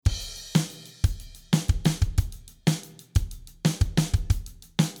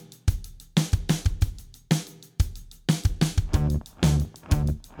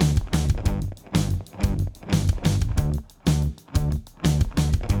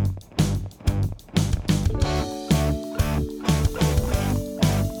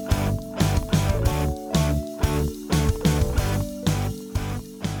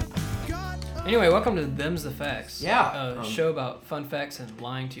Welcome to Them's the Facts. Yeah. A show about fun facts and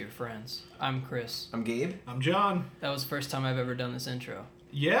lying to your friends. I'm Chris. I'm Gabe. I'm John. That was the first time I've ever done this intro.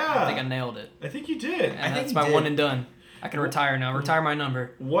 Yeah. I think I nailed it. I think you did. And that's my one and done. I can retire now. Retire my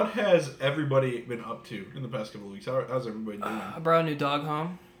number. What has everybody been up to in the past couple of weeks? How's everybody doing? I brought a new dog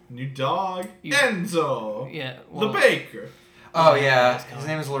home. New dog, Enzo. Yeah. The baker. Oh, yeah. His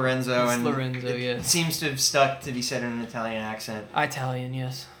name is Lorenzo. It's and Lorenzo, it yes. seems to have stuck to be said in an Italian accent. Italian,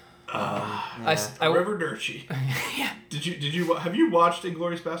 yes. Yeah. River Durci. Yeah. Did you have you watched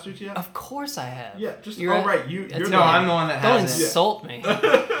Inglourious Basterds yet? Of course I have. Yeah, just You're right. You're No, I'm the one that Don't has it. insult me.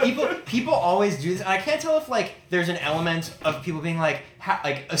 People always do this, and I can't tell if like there's an element of people being like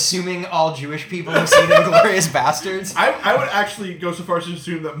assuming all Jewish people have seen Inglourious Basterds. I would actually go so far as to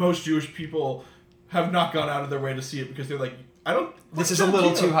assume that most Jewish people have not gone out of their way to see it because they're like, I don't. This is a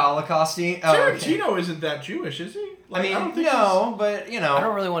little too Holocausty. Oh, Tarantino isn't that Jewish, is he? Like, I don't mean, think no, but you know. I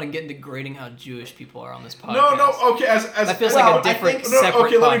don't really want to get into grading how Jewish people are on this podcast. No, okay. As that feels well, like a different, separate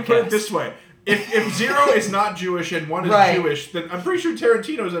okay, podcast. let me put it this way. If 0 is not Jewish and 1 is Right. Jewish, then I'm pretty sure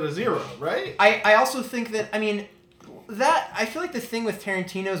Tarantino's at a 0, right? I also think that, I mean, that, I feel like the thing with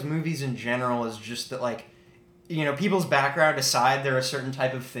Tarantino's movies in general is just that, like, you know, people's background aside, they're a certain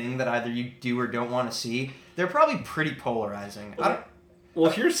type of thing that either you do or don't want to see. They're probably pretty polarizing.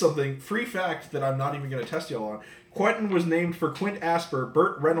 Well, here's something. Free fact that I'm not even going to test y'all on. Quentin was named for Quint Asper,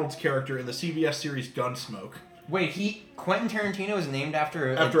 Burt Reynolds' character in the CBS series Gunsmoke. Wait, Quentin Tarantino is named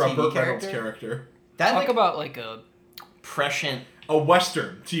after a After a TV Burt character? Reynolds character. That, Talk like, about like a prescient. A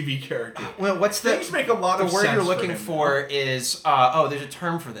Western TV character. Well, what's the... Things make a lot of The word sense you're looking him, for is... there's a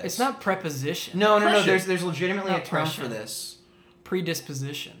term for this. It's not preposition. No. Prescient. There's legitimately Not a term prescient. for this.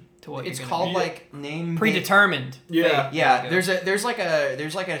 Predisposition to what It's you're called gonna do. like name Yeah. Predetermined. Fate. Yeah, There you go. there's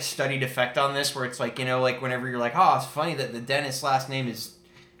like a studied effect on this where it's like, you know, like whenever you're like, oh, it's funny that the dentist's last name is,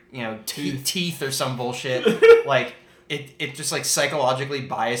 you know, teeth or some bullshit. Like it just like psychologically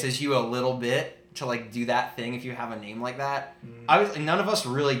biases you a little bit to like do that thing if you have a name like that. None of us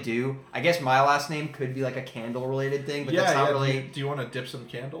really do. I guess my last name could be like a candle related thing, but that's not really. Do you want to dip some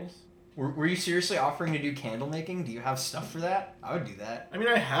candles? Were you seriously offering to do candle making? Do you have stuff for that? I would do that. I mean,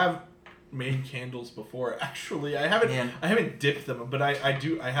 I have made candles before. Actually, I haven't dipped them, but I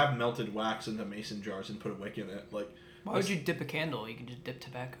have melted wax into mason jars and put a wick in it. Like, Why would you dip a candle? You can just dip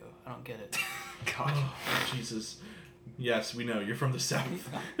tobacco. I don't get it. God. oh, Jesus. Yes, we know you're from the South.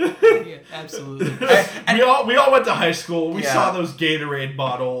 Yeah, absolutely. we all went to high school. We Yeah. saw those Gatorade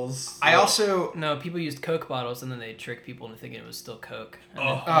bottles. I also. No, people used Coke bottles and then they trick people into thinking it was still Coke. And Oh.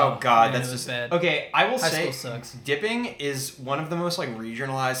 then- Oh God, man, that's it was just bad. Okay, I will High say, school sucks. dipping is one of the most like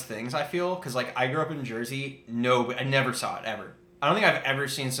regionalized things I feel because like I grew up in Jersey. No, I never saw it ever. I don't think I've ever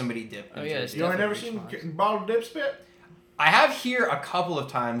seen somebody dip in Oh, yeah, it's Jersey. You know, I never Definitely seen bottled dip spit. I have here a couple of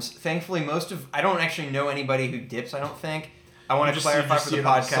times. Thankfully, I don't actually know anybody who dips. I don't think. I want to clarify for the on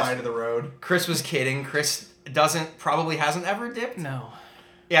the side podcast. of the road. Chris was kidding. Chris probably hasn't ever dipped. No.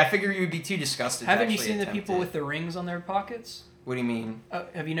 Yeah, I figure you would be too disgusted. to Haven't you actually seen the attempt people it. with the rings on their pockets? What do you mean?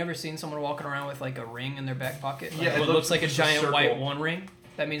 Have you never seen someone walking around with like a ring in their back pocket? Like, Yeah, it what looks looks like a just a giant circle. white one ring?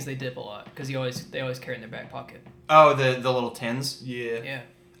 That means they dip a lot because they always carry it in their back pocket. Oh, the little tins. Yeah. Yeah.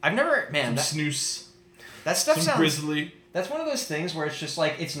 I've never. Man, Some that, snooze. that stuff Some sounds. grizzly. That's one of those things where it's just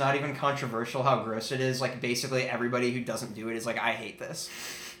like it's not even controversial how gross it is. Like basically everybody who doesn't do it is like, I hate this.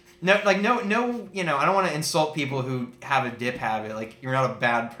 No, you know, I don't want to insult people who have a dip habit. Like you're not a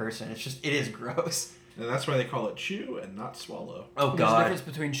bad person. It's just it is gross. And that's why they call it chew and not swallow. Oh There's a difference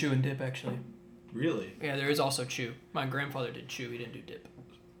between chew and dip, actually. Really? Yeah, there is also chew. My grandfather did chew. He didn't do dip.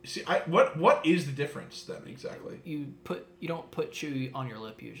 See, what is the difference then exactly? You don't put chew on your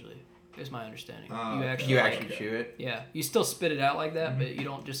lip usually. Is my understanding. Okay. You like, actually chew it. Yeah, you still spit it out like that, but you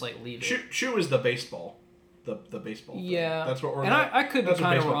don't just like leave it. Chew is the baseball. The baseball thing. Yeah. That's what we're And I could be that's what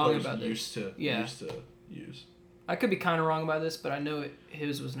kind of baseball wrong players about this. used to use. I could be kind of wrong about this, but I know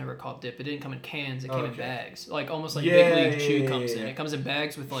his was never called dip. It didn't come in cans. It came in Okay. bags. Like almost like Yeah, Big League Chew yeah, comes in. yeah. It comes in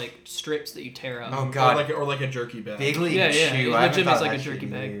bags with like strips that you tear out. Oh God, Or like a jerky bag. Big League Yeah, yeah, Chew. it I haven't legitimately thought is like that a shit jerky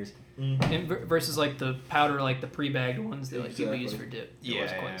in bag. years. And versus like the powder, like the pre-bagged ones that like people use Exactly. for dip. Yeah, It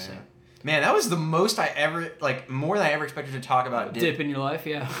was quite yeah, the same. Man, that was the most I ever more than I ever expected to talk about Dip in your life,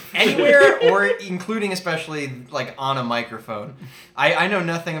 yeah. anywhere or including especially like on a microphone. I know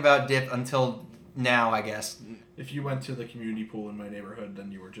nothing about dip until now, I guess. If you went to the community pool in my neighborhood,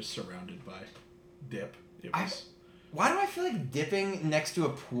 then you were just surrounded by dip. It was. Why do I feel like dipping next to a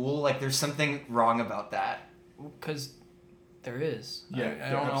pool, like there's something wrong about that? Because there is. Yeah, I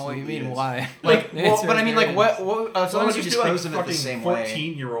there don't know what you absolutely mean. is. Why? Like, The well, answer but is I mean, there like, is. what as long as you just do, dispose of it the same way.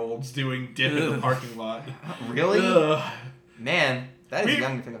 14-year-olds doing dip in the Ugh. parking lot. Really? Ugh. Man, that is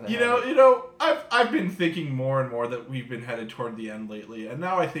young to pick up that You habit. know, I've been thinking more and more that we've been headed toward the end lately, and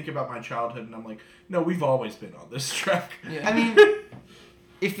now I think about my childhood, and I'm like, no, we've always been on this track. Yeah. I mean,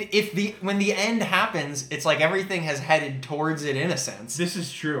 when the end happens, it's like everything has headed towards it in a sense. This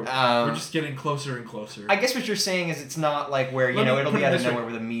is true. We're just getting closer and closer. I guess what you're saying is it's not like where it'll be out of nowhere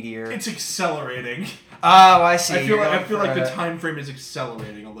with a meteor. It's accelerating. Oh, I see. I feel like the time frame is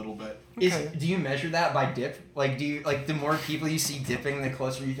accelerating a little bit. Do you measure that by dip? Like, the more people you see dipping, the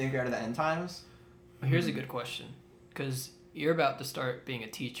closer you think we are to the end times? Well, here's a good question, because you're about to start being a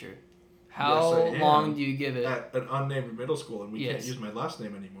teacher. How Yes, I am. long do you give it? At an unnamed middle school, and we Yes. can't use my last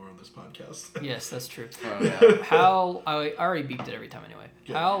name anymore on this podcast. Yes, that's true. Oh, yeah. How I already beeped it every time anyway.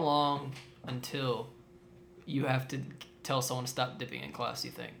 Good. How long until you have to tell someone to stop dipping in class?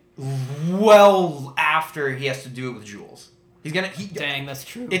 You think? Well, after he has to do it with Jules. Dang, that's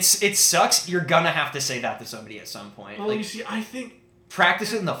true. It sucks. You're gonna have to say that to somebody at some point. Well, you see, I think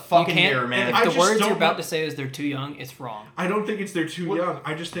practice it in the You fucking can't. mirror, man. If I the just words don't you're about know- to say is they're too young, it's wrong. I don't think it's they're too young.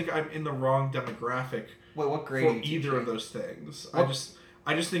 I just think I'm in the wrong demographic Wait, what grade? for are you either teaching? of those things. What-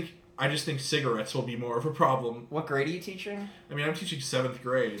 I just think cigarettes will be more of a problem. What grade are you teaching? I mean, I'm teaching 7th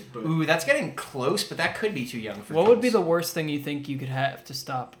grade, but Ooh, that's getting close, but that could be too young for What would be Jules. the worst thing you think you could have to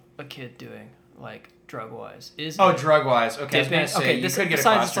stop a kid doing, like drug wise? Oh, drug wise. Okay, I was gonna say you this could get a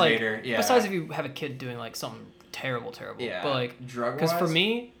besides it's like masturbator. Yeah. besides if you have a kid doing like something terrible, yeah. but like drug because for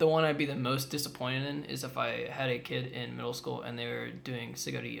me the one I'd be the most disappointed in is if I had a kid in middle school and they were doing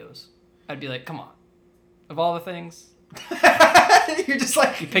cigarillos. I'd be like, come on, of all the things you're just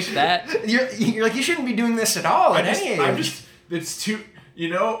like you picked that. You're like you shouldn't be doing this at all at any age. it's too,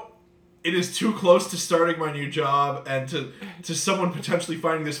 it is too close to starting my new job and to someone potentially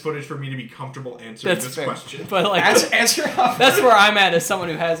finding this footage for me to be comfortable answering That's this fair. question. But like Answer off. that's where I'm at as someone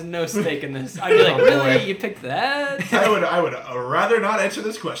who has no stake in this. I'd be like, Oh, really, boy. you picked that? I would rather not answer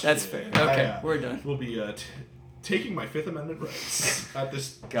this question. That's fair. Okay, we're done. We'll be taking my Fifth Amendment rights at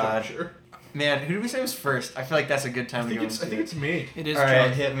this God. juncture. Man, who did we say was first? I feel like that's a good time I to go. think it's me. It is All right,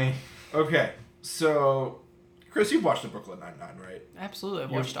 drug. hit me. Okay, so Chris, you've watched the Brooklyn Nine-Nine, right? Absolutely, I've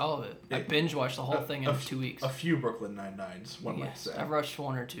You- watched all of it. I binge watched the whole thing in 2 weeks. A few Brooklyn Nine-Nines, one might Yes, say. I've watched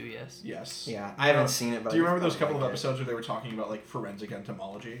one or two. Yes. Yes. Yeah, I haven't seen it, but Do you remember those probably couple of like it. episodes where they were talking about like forensic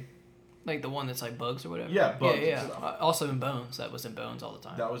entomology? Like the one that's like bugs or whatever. Yeah, bugs and Yeah, stuff. Also in Bones, that was in Bones all the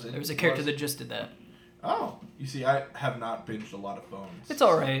time. That was in There was a character was- that just did that. Oh, you see, I have not binged a lot of Bones. It's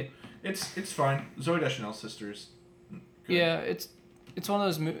all right. It's fine. Zoe Deschanel's sisters. Good. Yeah, it's one of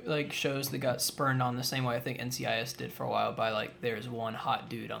those like shows that got spurned on the same way I think NCIS did for a while by like there's one hot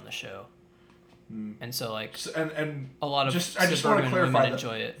dude on the show, and so like So, and a lot of I just want to suburban clarify women that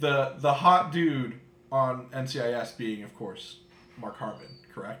enjoy it. the hot dude on NCIS being, of course, Mark Harmon,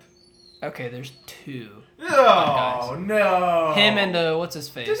 correct? Okay, there's two. No, guys. no. Him and what's his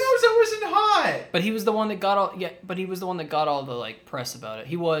face? Dude, that wasn't hot. But he was the one that got all But he was the one that got all the like press about it.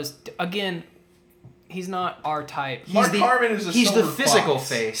 He was again. He's not our type. Mark Harmon is a He's the silver physical fox.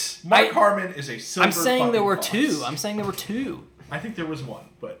 face. Mark Harmon is a silver. I'm saying there were fox. two. I'm saying there were two. I think there was one,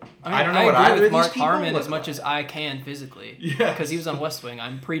 but I don't know I what agree either with of these Mark people Harmon look as much like. as I can physically. Yeah. Because he was on West Wing.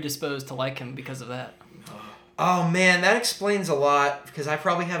 I'm predisposed to like him because of that. Oh man, that explains a lot because I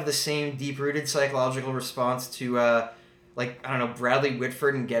probably have the same deep-rooted psychological response to like I don't know Bradley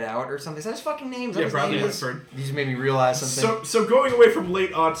Whitford and Get Out or something. Is that his fucking name? Is that Yeah, his Bradley name? Whitford. You just made me realize something. so going away from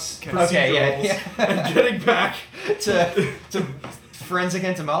late aughts procedurals Okay, yeah. and getting back to forensic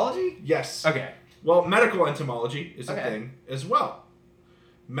entomology. yes. Okay. Well, medical entomology is a Okay. thing as well.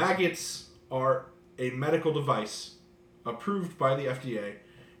 Maggots are a medical device approved by the FDA,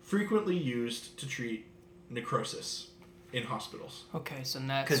 frequently used to treat necrosis in hospitals. Okay, so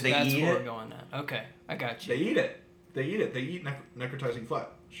that's 'Cause they that's eat where it? we're going at. Okay, I got They you. eat it. They eat necrotizing flesh.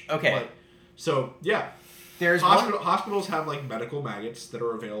 Okay. Blood. So yeah, There's hospitals have like medical maggots that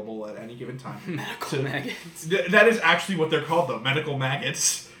are available at any given time. Medical maggots. That is actually what they're called, though. Medical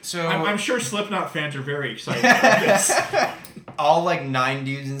maggots. So I'm sure Slipknot fans are very excited about this. all like 9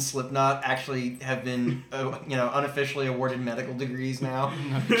 dudes in Slipknot actually have been unofficially awarded medical degrees now.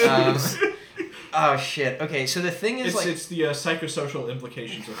 Oh shit. Okay, so the thing is It's the psychosocial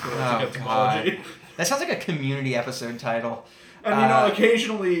implications of forensic Oh, entomology. that sounds like a community episode title. And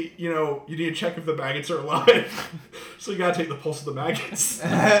occasionally, you need to check if the maggots are alive. So you gotta take the pulse of the maggots.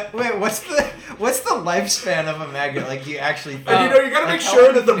 Wait, what's the lifespan of a maggot? Like, do you actually? And you gotta make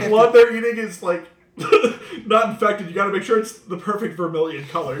sure that the blood they're eating is like not infected. You gotta make sure it's the perfect vermilion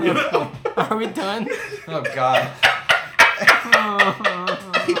color. You know? Are we done? Oh god.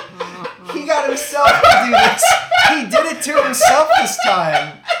 He got himself to do this. He did it to himself this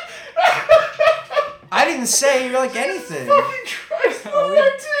time. I didn't say like anything. Fucking Christ, Are we-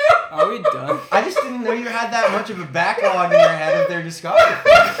 what did I do? Are Are we done? I just didn't know you had that much of a backlog in your head of their discography.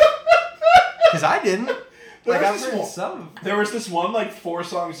 Because I didn't. Like, I've heard some. There was this one, like,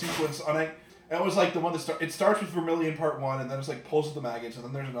 4-song sequence on it. That was, like, the one that it starts with Vermilion Part 1, and then it's, like, Pulse of the Maggots, and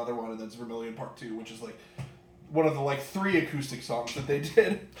then there's another one, and then it's Vermilion Part 2, which is, like, one of the, like, 3 acoustic songs that they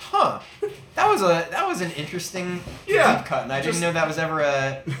did. Huh. That was an interesting deep cut, and I didn't know that was ever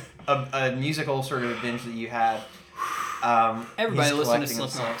a musical sort of binge that you had. Everybody listened to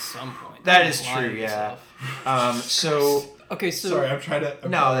Slipknot at some point. That is true, yeah. Okay, so... Sorry, I'm trying to...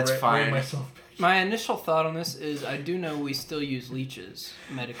 that's fine. Myself back. My initial thought on this is I do know we still use leeches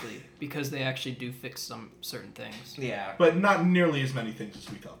medically because they actually do fix some certain things. Yeah. But not nearly as many things as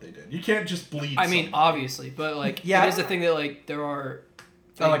we thought they did. You can't just bleed I mean, obviously, but, like, Yeah. it is a thing that, like, there are...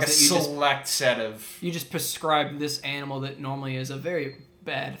 Like a that you select set of... You just prescribe this animal that normally is a very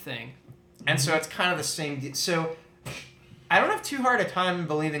bad thing. And so it's kind of the same... So, I don't have too hard a time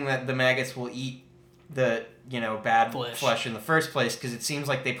believing that the maggots will eat the, bad flesh in the first place, because it seems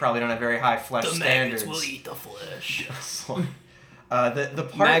like they probably don't have very high flesh standards. The maggots will eat the flesh. The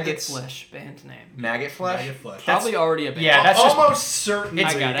part Maggot Flesh, band name. Maggot Flesh? Maggot Flesh. Probably already a band. Yeah, that's almost certainly.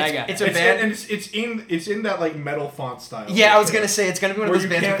 I got it. It's a band. And it's in that, like, metal font style. Yeah, I was going to say, it's going to be one of those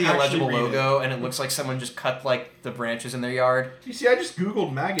bands with the can't illegible actually read logo, and it looks like someone just cut, like, the branches in their yard. You see, I just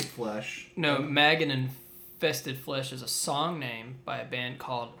Googled Maggot Flesh. No, Maggot Infested Flesh is a song name by a band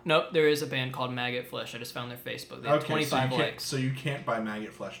called... Nope, there is a band called Maggot Flesh. I just found their Facebook. They have 25 likes. So you can't buy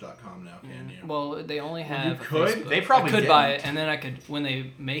maggotflesh.com now, can you? Well, they only have you could. Facebook. They probably I could didn't. buy it, and then I could, when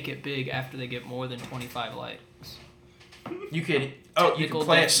they make it big, after they get more than 25 likes. You could play a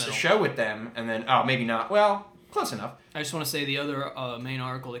death metal. show with them, and then... Oh, maybe not. Well, close enough. I just want to say the other main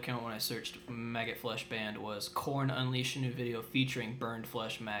article that came out when I searched Maggot Flesh Band was Korn unleash a new video featuring burned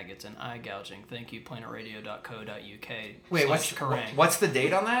flesh, maggots, and eye gouging. Thank you, planetradio.co.uk. Wait, what's the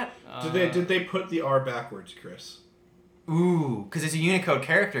date on that? Did they put the R backwards, Chris? Ooh, because it's a Unicode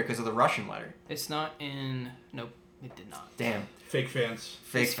character because of the Russian letter. It's not in... Nope, it did not. Damn. Fake fans.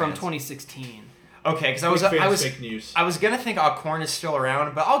 It's from 2016. Okay, because I was fake news. I was gonna think Korn is still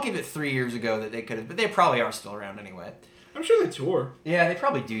around, but I'll give it 3 years ago that they could have. But they probably are still around anyway. I'm sure they tour. Yeah, they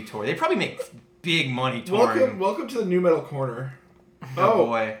probably do tour. They probably make big money touring. Welcome to the New Metal Corner. Oh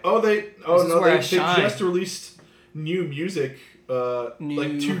boy. They just released new music.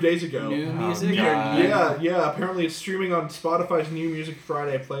 Like 2 days ago. New music? Yeah. Apparently it's streaming on Spotify's New Music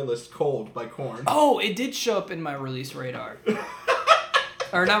Friday playlist, Cold by Korn. Oh, it did show up in my release radar.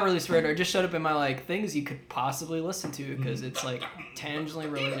 Or not release radar, it just showed up in my, like, things you could possibly listen to because it's, like, tangentially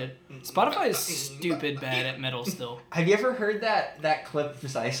related. Spotify is stupid bad at metal still. Have you ever heard that clip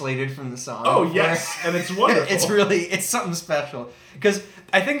just isolated from the song? Oh, yes, and it's wonderful. It's something special. Because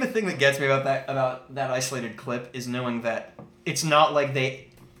I think the thing that gets me about that isolated clip is knowing that it's not like they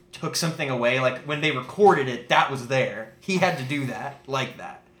took something away. Like, when they recorded it, that was there. He had to do that, like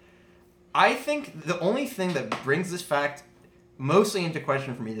that. I think the only thing that brings this fact mostly into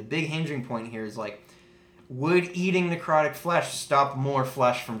question for me, the big hinging point here is, like, would eating necrotic flesh stop more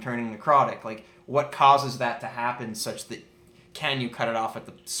flesh from turning necrotic? Like, what causes that to happen such that can you cut it off at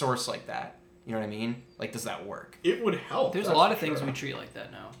the source like that? You know what I mean? Like, does that work? It would help. There's a lot of things we treat like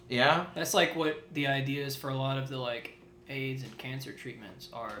that now. Yeah? That's, like, what the idea is for a lot of the, like, AIDS and cancer treatments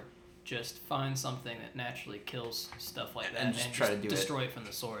are just find something that naturally kills stuff like that and just try to destroy it from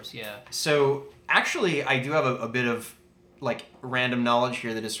the source, yeah. So, actually, I do have a bit of, like, random knowledge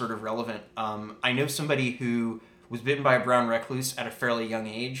here that is sort of relevant. I know somebody who was bitten by a brown recluse at a fairly young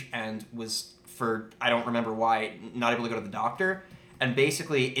age and was, for I don't remember why, not able to go to the doctor. And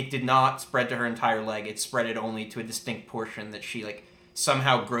basically, it did not spread to her entire leg. It spread it only to a distinct portion that she, like,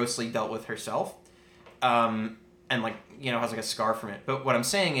 somehow grossly dealt with herself. And, like, has, like, a scar from it. But what I'm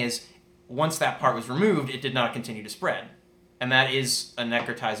saying is, once that part was removed, it did not continue to spread. And that is a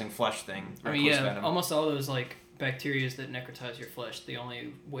necrotizing flesh thing. I mean, yeah, almost all those, like, bacteria that necrotize your flesh, the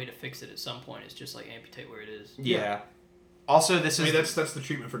only way to fix it at some point is just, like, amputate where it is. Yeah. Also, that's the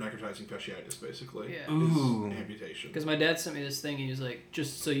treatment for necrotizing fasciitis, basically. Yeah. Ooh. Amputation. Because my dad sent me this thing, and he was like,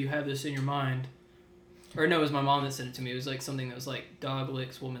 just so you have this in your mind. Or no, it was my mom that sent it to me. It was like something that was like, dog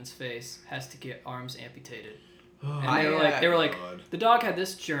licks woman's face, has to get arms amputated. And they were like, the dog had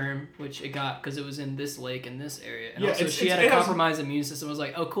this germ, which it got because it was in this lake in this area, and also she had a compromised immune system. I was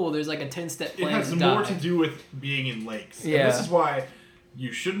like, oh cool, there's like a 10-step plan. It has more to do with being in lakes. Yeah, and this is why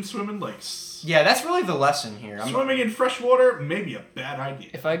you shouldn't swim in lakes. Yeah, that's really the lesson here. Swimming in fresh water may be a bad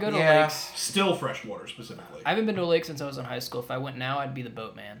idea. If I go to lakes, still fresh water specifically. I haven't been to a lake since I was in high school. If I went now, I'd be the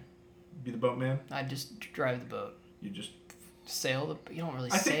boatman. Be the boatman? I'd just drive the boat. You just Sail the. You don't really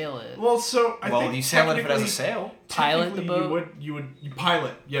sail it. Well, so I think you sail it if it has a sail. Pilot the boat. You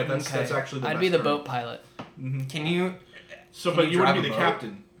pilot. Yeah, that's actually the best I'd be the term. boat pilot. Mm-hmm. Can you? So, but you wouldn't be the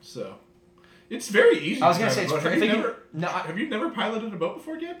captain. So, it's very easy. I was gonna say it's pretty. Have you never piloted a boat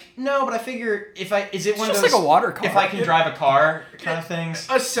before, Gabe? No, but I figure is it one of just those like a water car. if I can drive a car kind of things?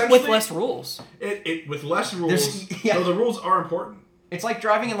 Essentially, with less rules. With less rules. Though the rules are important. It's like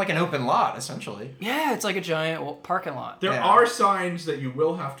driving in like an open lot, essentially. Yeah, it's like a giant parking lot. There are signs that you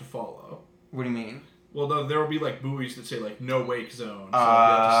will have to follow. What do you mean? Well, no, there will be like buoys that say like no wake zone, so you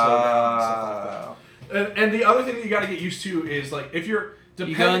have to slow down and stuff like that. And the other thing that you got to get used to is like if you're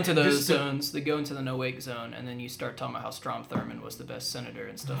you go into those zones, they go into the no wake zone, and then you start talking about how Strom Thurmond was the best senator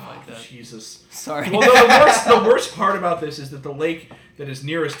and stuff like that. Jesus. Sorry. Well, the worst part about this is that the lake that is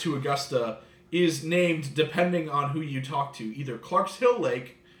nearest to Augusta is named depending on who you talk to, either Clark's Hill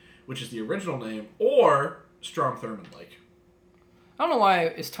Lake, which is the original name, or Strom Thurmond Lake. I don't know why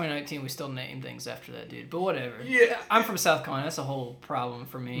it's 2019 we still name things after that dude, but whatever. Yeah. I'm from South Carolina. That's a whole problem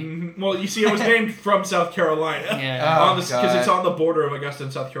for me. Mm-hmm. Well, you see, it was named from South Carolina. Yeah. Because it's on the border of Augusta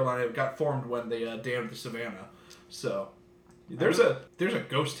and South Carolina. It got formed when they dammed the Savannah. So there's a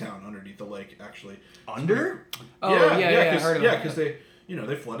ghost town underneath the lake, actually. Under? Oh, yeah, I heard of it. Yeah, because they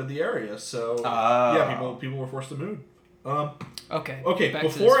flooded the area. So, people were forced to move. Okay. Okay,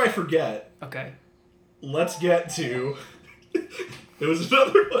 before I forget, let's get to... There was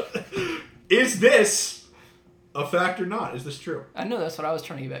another one. Is this a fact or not? Is this true? I know that's what I was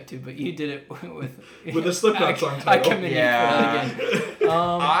trying to get back to, but you did it with the Slipknot song title. I commend you for that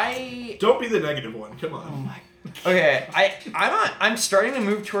again. Don't be the negative one. Come on. Oh my. Okay, I'm starting to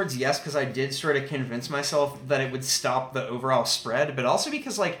move towards yes because I did sort of convince myself that it would stop the overall spread, but also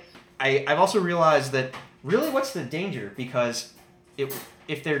because like I've also realized that really what's the danger because if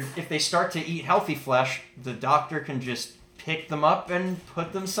they start to eat healthy flesh, the doctor can just pick them up and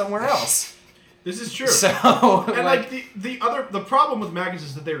put them somewhere else. This is true. So and the problem with maggots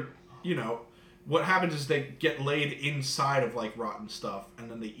is that they're what happens is they get laid inside of like rotten stuff and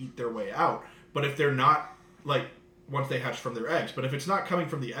then they eat their way out. But if they're not like once they hatch from their eggs, but if it's not coming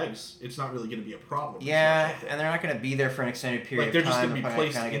from the eggs, it's not really going to be a problem. Yeah, and they're not going to be there for an extended period of time. They're just going to be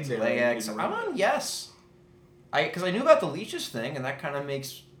placed in there. Lay eggs. I'm on yes. Because I knew about the leeches thing, and that kind of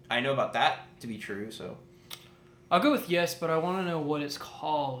makes I know about that to be true. So I'll go with yes, but I want to know what it's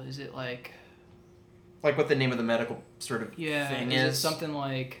called. Is it like what the name of the medical sort of thing is? Is it something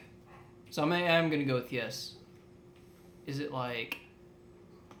like? So I'm going to go with yes. Is it like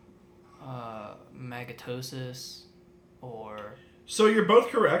maggotosis or? So you're both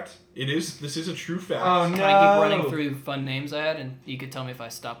correct. This is a true fact. Oh no! Can I keep running through fun names I had, and you could tell me if I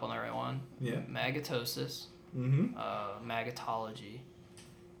stop on the right one? Yeah. Maggotosis. Mm-hmm. Maggotology.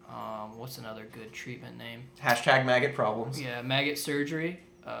 What's another good treatment name? Hashtag maggot problems. Yeah, maggot surgery.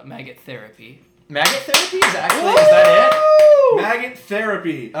 Maggot therapy. Maggot therapy is that it? Maggot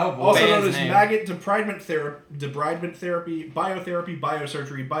therapy. Oh boy. Also known as maggot debridement therapy, biotherapy,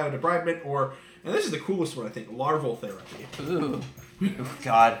 biosurgery, biodebridement, and this is the coolest one I think, larval therapy. Ooh. Oh,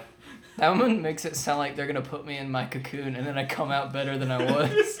 God. That one makes it sound like they're going to put me in my cocoon and then I come out better than I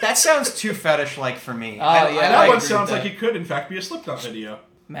was. That sounds too fetish-like for me. That one sounds like it could, in fact, be a Slipknot video.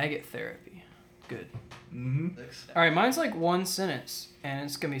 Maggot therapy. Good. Mm-hmm. All right, mine's like one sentence, and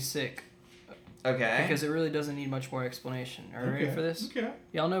it's going to be sick. Okay. Because it really doesn't need much more explanation. Are you ready for this? Okay.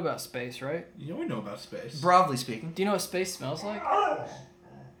 Y'all know about space, right? We know about space. Broadly speaking. Do you know what space smells like?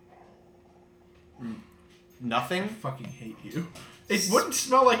 Nothing? I fucking hate you. It wouldn't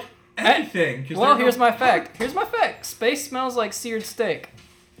smell like anything. Well, here's my fact. Space smells like seared steak.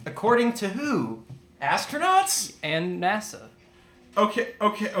 According to who? Astronauts? And NASA. Okay.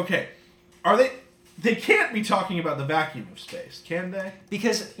 Are they... They can't be talking about the vacuum of space, can they?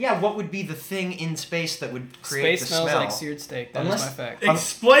 Because, what would be the thing in space that would create space the smell? Space smells like seared steak. That is my fact.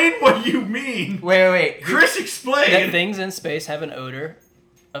 Explain what you mean. Wait. Chris, explain. That things in space have an odor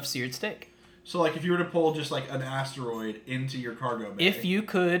of seared steak. So, like, if you were to pull just, like, an asteroid into your cargo bay... If you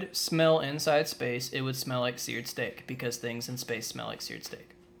could smell inside space, it would smell like seared steak, because things in space smell like seared steak.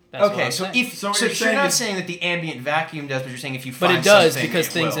 That's okay, so you're not saying that the ambient vacuum does, but you're saying if you find something... But it does, something, because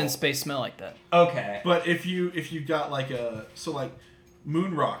it things will. in space smell like that. Okay. But if you got, like,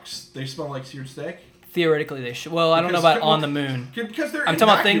 moon rocks, they smell like seared steak? Theoretically, they should. Well, I don't know about on the moon. Because I'm talking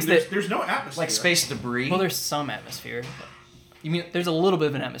about things that... There's no atmosphere. Like space debris? Well, there's some atmosphere. You mean there's a little bit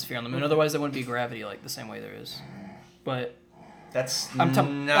of an atmosphere on the moon, otherwise there wouldn't be gravity like the same way there is. But that's not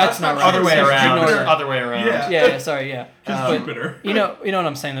right. Other way around. Yeah, sorry, yeah. Because Jupiter. You know what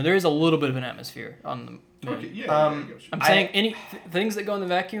I'm saying though. There is a little bit of an atmosphere on the moon. Okay, I'm saying things that go in the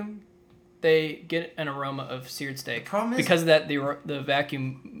vacuum they get an aroma of seared steak. The problem is because of that the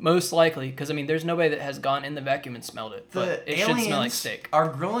vacuum most likely, because I mean there's nobody that has gone in the vacuum and smelled it, but it should smell like steak. Are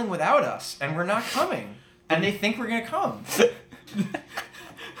grilling without us, and we're not coming, and they think we're gonna come.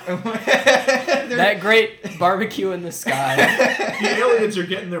 That great barbecue in the sky. The aliens are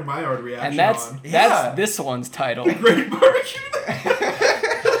getting their Maillard reaction And that's on. that's this one's title. The great barbecue.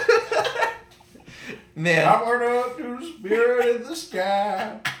 Man, I went up to the spirit in the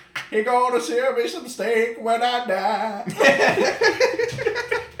sky. He gonna serve me some steak when I die.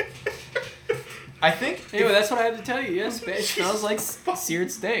 I think. Anyway, that's what I had to tell you. Yes, space smells like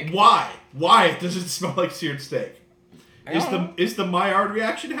seared steak. Why? Why does it smell like seared steak? I Is don't the Maillard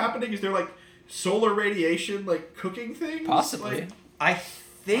reaction happening? Is there like solar radiation like cooking things? Possibly. Like, I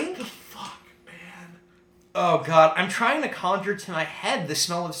think. what the fuck, man? Oh god, I'm trying to conjure to my head the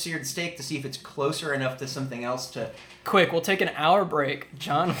smell of seared steak to see if it's closer enough to something else to. Quick, we'll take an hour break.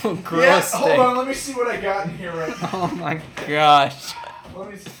 John will grill a steak. Hold on, let me see what I got in here right now. Oh my gosh.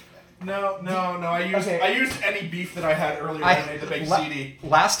 Let me see. No. I used any beef that I had earlier when I made the baked CD.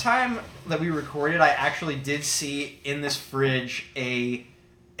 Last time that we recorded, I actually did see in this fridge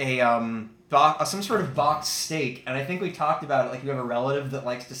some sort of boxed steak, and I think we talked about it. Like, you have a relative that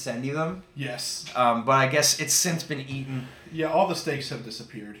likes to send you them. Yes. But I guess it's since been eaten. Yeah, all the steaks have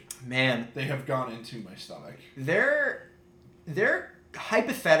disappeared. Man, They have gone into my stomach. they're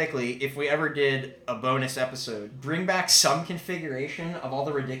hypothetically, if we ever did a bonus episode, bring back some configuration of all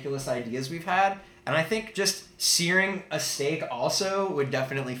the ridiculous ideas we've had, and I think just searing a steak also would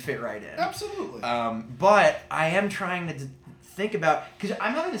definitely fit right in. Absolutely. But I am trying to think about, because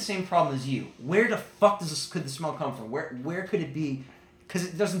I'm having the same problem as you. Where the fuck could the smell come from? Where could it be? Because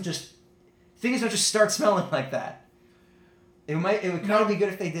it doesn't just, things don't just start smelling like that. It would kind of be good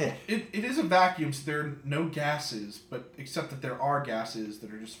if they did. It is a vacuum, so there are no gases, but except that there are gases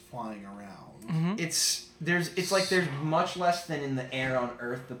that are just flying around. Mm-hmm. It's like there's much less than in the air on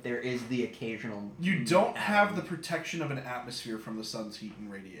Earth, but there is the occasional. You don't have the protection of an atmosphere from the sun's heat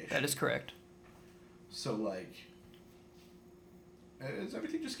and radiation. That is correct. So, like, is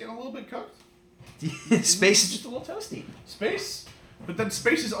everything just getting a little bit cooked? Space is just a little toasty. Space? But then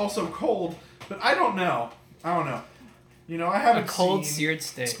space is also cold, but I don't know. You know, I haven't A cold seen... seared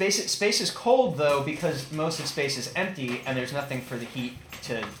steak. Space is cold, though, because most of space is empty, and there's nothing for the heat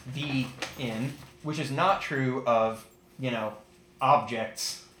to be in, which is not true of,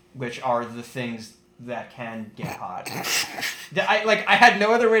 objects, which are the things that can get hot. I had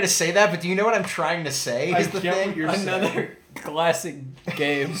no other way to say that, but do you know what I'm trying to say? I get what you're saying. Another classic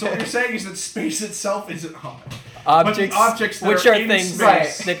game. So what you're saying is that space itself isn't hot. Objects, but the objects that which are are in things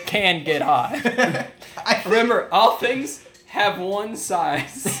space. that can get hot. Remember, all things have one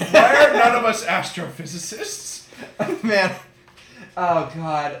size. Why are none of us astrophysicists? Man. Oh,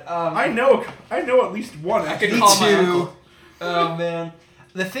 God. I know at least one. I could Me call my too. uncle. Oh, man.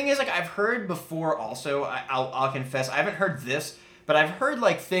 The thing is, I've heard before also, I'll confess, I haven't heard this, but I've heard,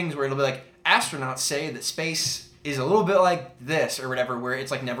 things where it'll be astronauts say that space is a little bit like this or whatever, where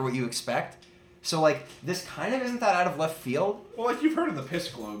it's, never what you expect. So, this kind of isn't that out of left field. Well, you've heard of the piss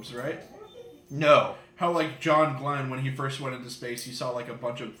globes, right? No. How, John Glenn, when he first went into space, he saw, a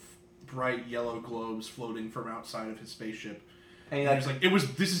bunch of bright yellow globes floating from outside of his spaceship. And he was like,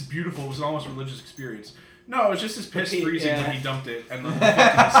 this is beautiful. It was an almost religious experience. No, it was just his piss freezing when he dumped it and then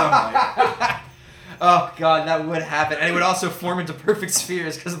reflecting the sunlight. Oh, God, that would happen. And it would also form into perfect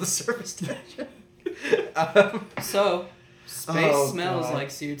spheres because of the surface tension. So, space smells God. like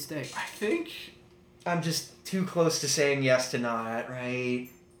seared steak. I think... I'm just too close to saying yes to not, right?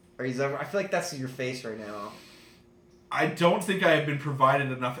 I feel like that's your face right now. I don't think I have been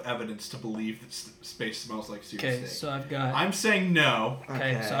provided enough evidence to believe that space smells like seared Okay, steak. so I've got. I'm saying no.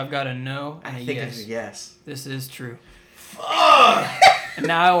 Okay, so I've got a no and I a think yes. it's a yes. This is true. Fuck! And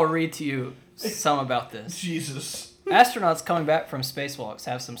now I will read to you some about this. Jesus. Astronauts coming back from spacewalks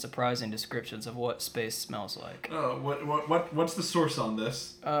have some surprising descriptions of what space smells like. What's the source on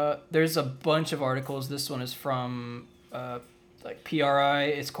this? There's a bunch of articles. This one is from PRI.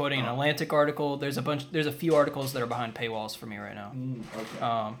 It's quoting an Atlantic article. There's a few articles that are behind paywalls for me right now.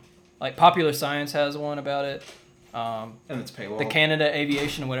 Okay. Popular Science has one about it. And it's paywall. The Canada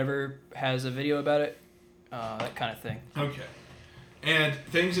Aviation whatever has a video about it. That kind of thing. Okay. And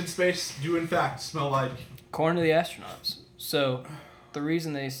things in space do in fact smell like... According to the astronauts. So the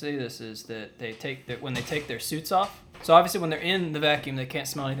reason they say this is that when they take their suits off. So obviously when they're in the vacuum, they can't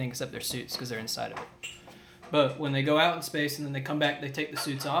smell anything except their suits because they're inside of it. But when they go out in space and then they come back, they take the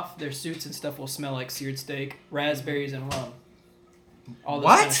suits off. Their suits and stuff will smell like seared steak, raspberries, and rum. All those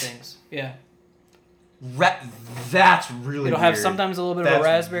kind of things. Yeah. That's really It'll weird. have sometimes a little bit of a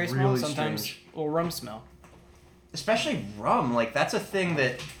raspberry smell, really sometimes strange. a little rum smell. Especially rum, like that's a thing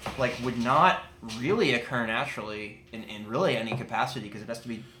that like would not really occur naturally in really any capacity because it has to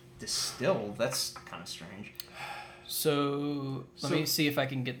be distilled. That's kind of strange. So let me see if I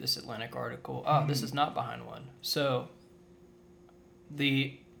can get this Atlantic article. This is not behind one. So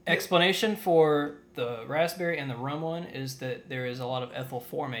the explanation for the raspberry and the rum one is that there is a lot of ethyl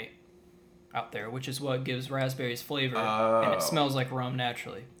formate out there, which is what gives raspberries flavor, and it smells like rum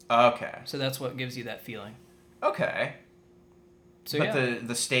naturally. Okay. So that's what gives you that feeling. Okay. So but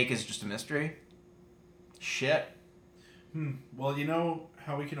the steak is just a mystery? Shit. Well, you know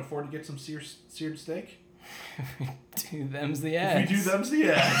how we can afford to get some seared steak? Do them's the ads. If we do them's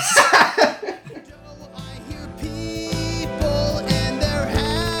the ads. I hear people and they're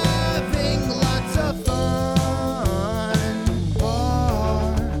having lots of fun.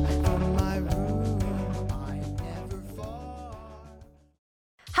 Far from my room, I'm never far.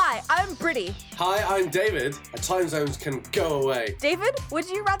 Hi, I'm Brittany. Hi, I'm David. Time zones can go away. David, would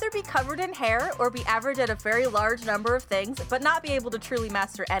you rather be covered in hair or be average at a very large number of things, but not be able to truly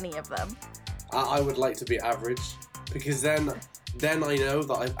master any of them? I would like to be average, because then I know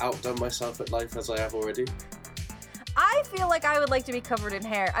that I've outdone myself at life as I have already. I feel like I would like to be covered in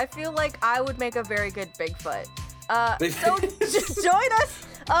hair. I feel like I would make a very good Bigfoot. So just join us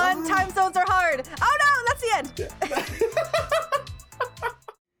on Time Zones Are Hard. Oh no, that's the end.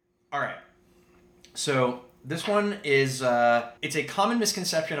 All right. So this one is it's a common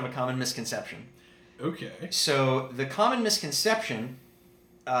misconception of a common misconception. Okay. So the common misconception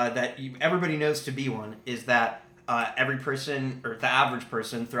that everybody knows to be one is that every person, or the average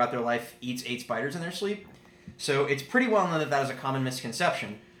person throughout their life, eats 8 spiders in their sleep. So it's pretty well known that that is a common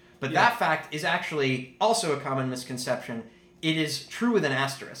misconception. But that fact is actually also a common misconception. It is true with an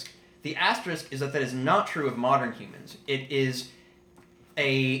asterisk. The asterisk is that is not true of modern humans. It is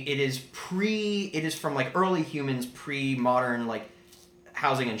from like early humans, pre-modern like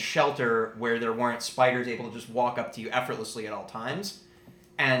housing and shelter, where there weren't spiders able to just walk up to you effortlessly at all times.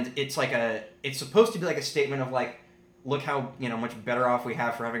 And it's supposed to be like a statement of like, look how much better off we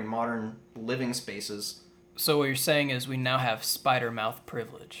have for having modern living spaces. So what you're saying is we now have spider mouth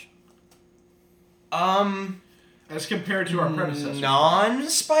privilege. As compared to our predecessors.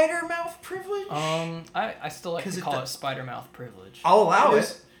 Non-spider mouth privilege? I still like to call it spider mouth privilege. I'll allow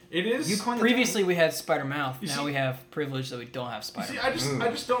it. It is. You coined the Previously we had spider mouth. You Now see- we have privilege that we don't have spider mouth. I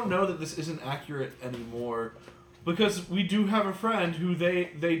just don't know that this isn't accurate anymore, because we do have a friend who they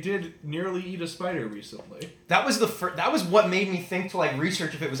did nearly eat a spider recently. That was that was what made me think to like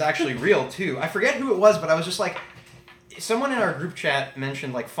research if it was actually real too. I forget who it was, but I was just like, someone in our group chat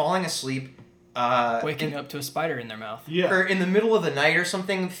mentioned like falling asleep, Waking up to a spider in their mouth. Yeah. or in the middle of the night or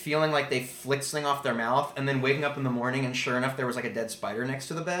something, feeling like they flicked something off their mouth, and then waking up in the morning, and sure enough, there was like a dead spider next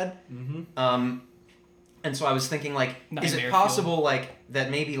to the bed. Mm-hmm. And so I was thinking like, is Nightmare it possible like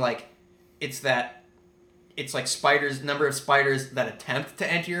that maybe like it's like number of spiders that attempt to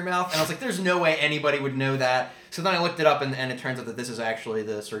enter your mouth? And I was like, there's no way anybody would know that. So then I looked it up, and it turns out that this is actually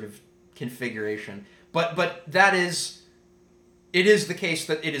the sort of configuration. But it is the case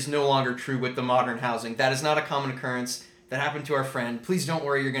that it is no longer true with the modern housing. That is not a common occurrence. That happened to our friend. Please don't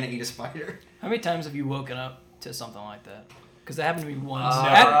worry, you're going to eat a spider. How many times have you woken up to something like that? Because that happened to me once.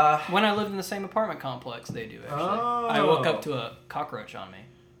 Never. When I lived in the same apartment complex, they do actually. Oh. I woke up to a cockroach on me,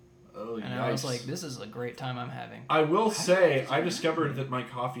 Oh, and yikes. I was like, "This is a great time I'm having." I will say, I discovered that my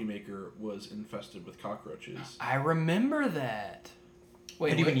coffee maker was infested with cockroaches. I remember that.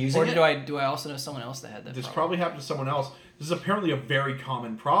 Wait, Had you been using or it? do I also know someone else that had that? This problem? probably happened to someone else. This is apparently a very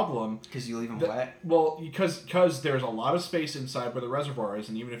common problem. Because you leave them That- wet. Well, because there's a lot of space inside where the reservoir is,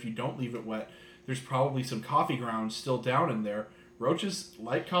 and even if you don't leave it wet, there's probably some coffee grounds still down in there. Roaches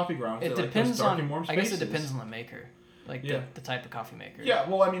like coffee grounds. It They like depends those dark on. and warm I guess spaces. it depends on the maker, like Yeah. the type of coffee maker. Yeah,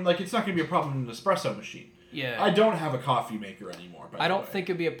 well, I mean, like, it's not going to be a problem in an espresso machine. Yeah. I don't have a coffee maker anymore, by I the don't way. think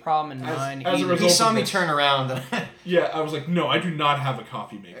it'd be a problem in As- mine as a either. He result saw of me this- turn around. Yeah, I was like, no, I do not have a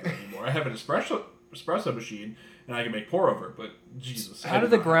coffee maker anymore. I have an espresso machine, and I can make pour over, but Jesus. How do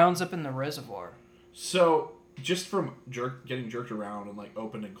the grounds up in the reservoir? So, just from getting jerked around and, like,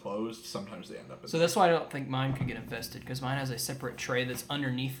 opened and closed, sometimes they end up in So that's why I don't think mine could get infested, because mine has a separate tray that's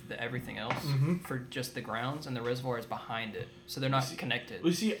underneath everything else for just the grounds, and the reservoir is behind it, so they're not connected. Well,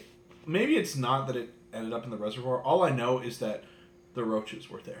 you see, maybe it's not that it ended up in the reservoir. All I know is that the roaches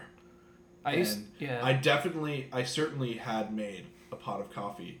were there. I certainly had made a pot of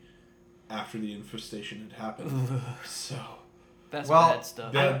coffee after the infestation had happened. So, That's Well, bad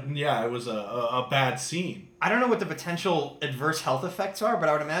stuff. Yeah, it was a bad scene. I don't know what the potential adverse health effects are, but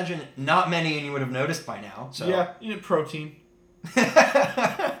I would imagine not many, and you would have noticed by now. So Yeah, you need protein.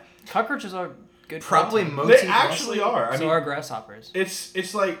 Cockroaches are good. Probably protein. most. They actually are. I So mean, are grasshoppers.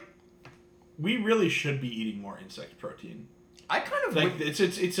 it's like we really should be eating more insect protein. I kind of Like would,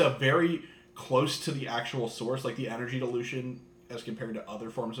 it's a very close to the actual source, like the energy dilution as compared to other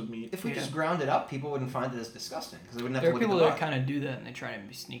forms of meat. if we Yeah. just ground it up, people wouldn't find it as disgusting because they wouldn't have There to are look people at the that body. kind of do that and they try to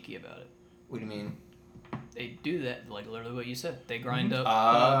be sneaky about it. What do you mean? They do that, like literally what you said. They grind Mm-hmm. up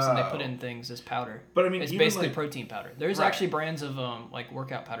bugs and they Oh. put in things as powder. But I mean, It's even basically like, protein powder. There's Right. actually brands of like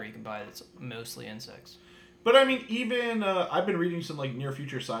workout powder you can buy that's mostly insects. but I mean, even I've been reading some like near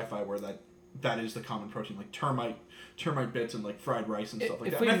future sci-fi where that is the common protein, like termite bits and like fried rice and stuff like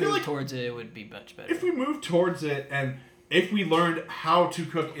If that. we And I feel move like towards it, it would be much better. if we move towards it and if we learned how to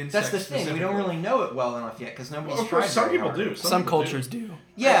cook insects, That's the thing. We don't really know it well enough yet because nobody's Well, of tried. course, some very people hard. do. Some people cultures do.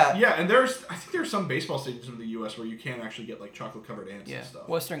 Yeah. Yeah, and I think there's some baseball stadiums in the U.S. where you can actually get like chocolate covered ants Yeah. and stuff.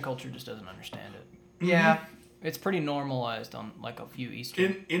 Western culture just doesn't understand it. Yeah. It's pretty normalized on like a few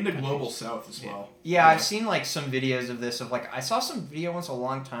Eastern. In the global South as well. Yeah, I've seen like some videos of this. Of like, I saw some video once a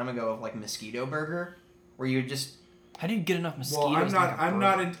long time ago of like mosquito burger, where you just How do you get enough mosquitoes? Well, to make a I'm burger?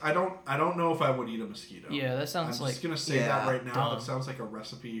 not in. I don't know if I would eat a mosquito. Yeah, that I'm sounds just like. gonna say Yeah, that right now. dumb. That sounds like a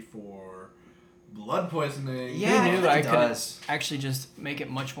recipe for blood poisoning. yeah, Who knew it I could does. actually just make it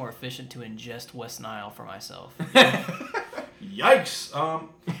much more efficient to ingest West Nile for myself? Yikes.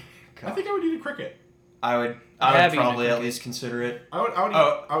 I think I would eat a cricket. I would have eaten a probably at cricket. least consider it. I would.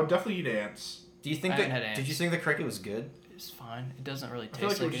 Oh. I would definitely eat ants. Do you think I that? haven't had Did you ants. think the cricket was good? It's fine. It doesn't really I feel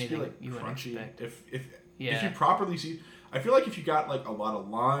like taste it would like just be anything like you would crunchy. expect. If Yeah. you properly see, I feel like if you got like a lot of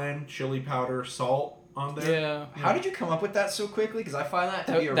lime, chili powder, salt on there. Yeah. How did you come up with that so quickly? Because I find that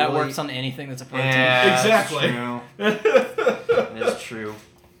to be a That really... works on anything that's a protein. Yeah, Exactly. That's true.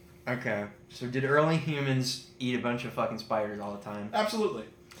 Okay. So did early humans eat a bunch of fucking spiders all the time? Absolutely.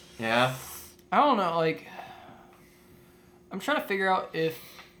 Yeah. I don't know. Like, I'm trying to figure out if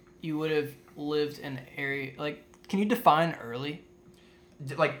you would have lived in an area. Like, can you define early?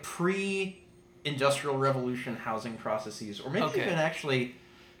 Like pre-industrial revolution housing processes, or maybe Okay. even actually.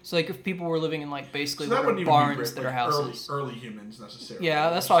 So, like, if people were living in like basically So that what are wouldn't even be barns great, that like, are houses. Early humans necessarily. Yeah,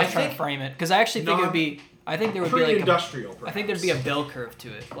 that's why I was I trying think to frame it because I actually think it would be. I think there would be like. Pre-industrial. I think there'd be a bell curve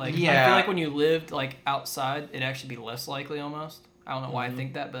to it. Like, I Yeah. feel like when you lived like outside, it'd actually be less likely almost. I don't know why Mm-hmm. I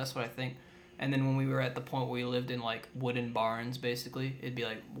think that, but that's what I think. And then when we were at the point where we lived in like wooden barns, basically, it'd be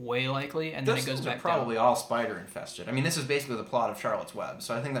like way likely, and then Those it goes things are back probably all spider infested. I mean, this is basically the plot of Charlotte's Web,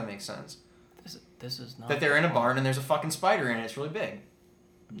 so I think that makes sense. down. This is not. That they're in a the barn and there's a fucking spider in it. It's really big.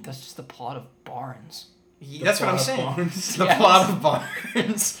 plot. That's just the plot of barns. That's what I'm plot of saying. barns. It's the Yes. plot of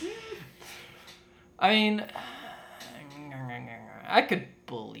barns. I mean, I could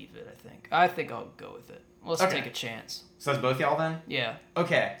believe it. I think I'll go with it. Let's Okay. take a chance. So that's both y'all then? Yeah.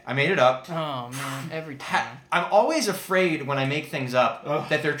 Okay, I made it up. Oh man, every time. I'm always afraid when I make things up Ugh.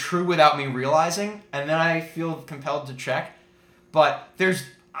 that they're true without me realizing, and then I feel compelled to check. But there's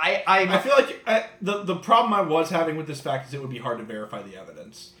I feel like the problem I was having with this fact is it would be hard to verify the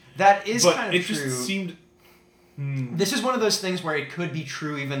evidence. that is But kind it of true. just seemed. This is one of those things where it could be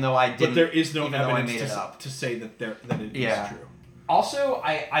true even though I didn't. But there is no even though I evidence made it up. to say that it is Yeah. true. Also,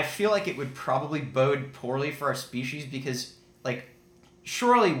 I feel like it would probably bode poorly for our species because, like,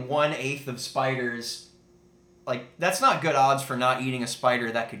 surely 1/8 of spiders, like, that's not good odds for not eating a spider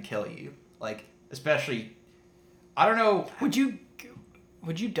that could kill you. Like, especially, I don't know, Would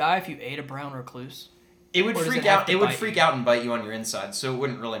you die if you ate a brown recluse? it would Or does freak it have out. to It would bite freak you? out and bite you on your inside, so it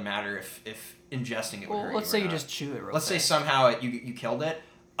wouldn't really matter if ingesting it would Well, hurt let's you say or you not. just chew it real Let's say fast. somehow you killed it.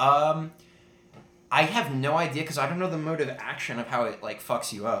 I have no idea because I don't know the mode of action of how it like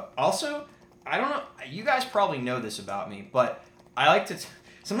fucks you up. Also, I don't know. You guys probably know this about me, but I like to.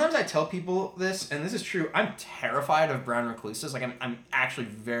 Sometimes I tell people this, and this is true. I'm terrified of brown recluses. Like I'm actually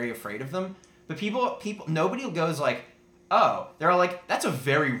very afraid of them. But people, nobody goes like, oh, they're all like, that's a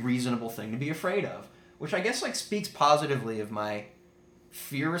very reasonable thing to be afraid of, which I guess like speaks positively of my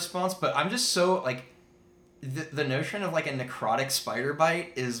fear response. But I'm just so like, the notion of like a necrotic spider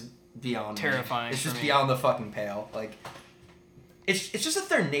bite is beyond me. Terrifying It's for just me. beyond the fucking pale. Like, it's just that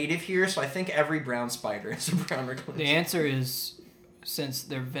they're native here, so I think every brown spider is a brown recluse. The answer is, since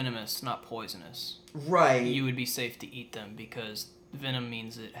they're venomous, not poisonous, Right. you would be safe to eat them because venom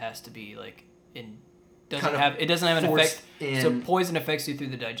means it has to be like it doesn't Kind of have an forced effect. in. So poison affects you through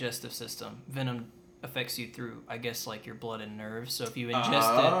the digestive system. Venom affects you through, I guess, like your blood and nerves. So if you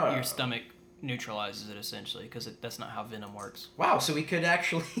ingest it, your stomach neutralizes it essentially because that's not how venom works. Wow, so we could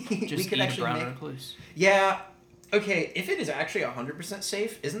actually Just we could eat a actually brown make recluse. Yeah, Okay, if it is actually 100%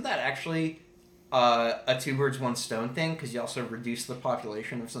 safe, isn't that actually a two birds, one stone thing? Because you also reduce the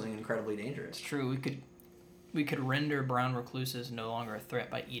population of something incredibly dangerous. It's true. We could render brown recluses no longer a threat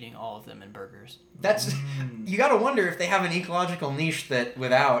by eating all of them in burgers. That's you got to wonder if they have an ecological niche that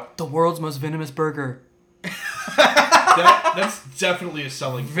without The world's most venomous burger. That's definitely a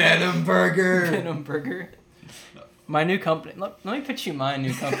selling point. Venom Burger. Venom burger. My new company. Let me pitch you my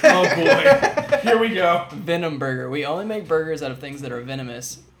new company. Oh boy, here we go. Venom Burger. We only make burgers out of things that are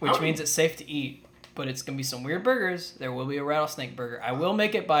venomous, which How- means it's safe to eat. But it's gonna be some weird burgers. There will be a rattlesnake burger. I will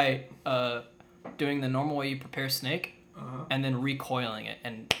make it by doing the normal way you prepare snake, and then recoiling it,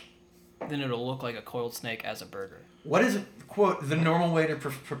 and then it'll look like a coiled snake as a burger. What is, quote, the normal way to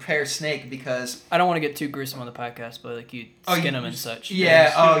prepare snake? Because... I don't want to get too gruesome on the podcast, but like you skin them and such.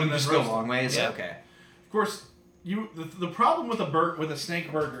 Yeah, skin 'em you and just then go roast long ways? Yeah. Okay. Of course, the problem with a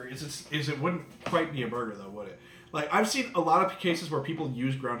snake burger is it wouldn't quite be a burger though, would it? Like I've seen a lot of cases where people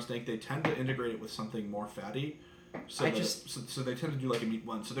use ground snake, they tend to integrate it with something more fatty. So so they tend to do like a meat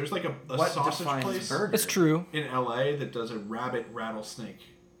blend. So there's like a What sausage defines place burger? It's true. in LA that does a rabbit rattlesnake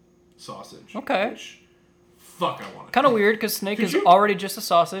sausage. Okay. Which, fuck, I want it. Kind of weird because snake Could is you- already just a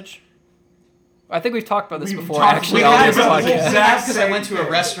sausage. I think we've talked about this We've before, talked actually, about on this this before. podcast. Exact Because I went to same a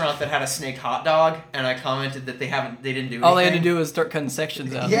thing. restaurant that had a snake hot dog, and I commented that they didn't do anything. All they had to do was start cutting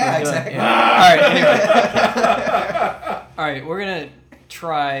sections out. Yeah, They were done. exactly. Yeah. All right, anyway. All right, we're going to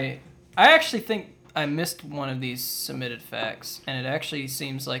try... I actually think I missed one of these submitted facts, and it actually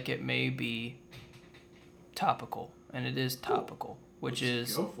seems like it may be topical, and it is topical, which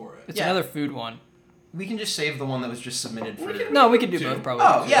is... Go for it. It's Yeah. another food one. We can just save the one that was just submitted for... No, we could do Two. both, probably.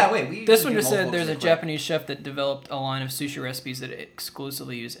 Oh, yeah, wait. This we one do just said multiples there's a really quick. Japanese chef that developed a line of sushi recipes that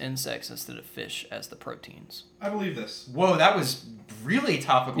exclusively use insects instead of fish as the proteins. I believe this. Whoa, that was really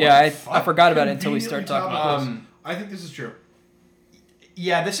topical. Yeah, I Fuck. forgot about it until we started Conveniently talking about topical. this. I think this is true.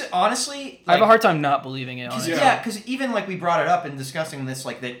 Yeah, this is honestly... I have a like- hard time not believing it, honestly. Yeah. Yeah, because even like we brought it up in discussing this,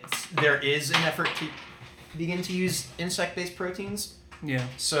 like that there is an effort to begin to use insect-based proteins. Yeah.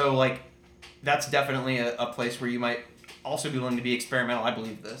 So like, that's definitely a place where you might also be willing to be experimental. I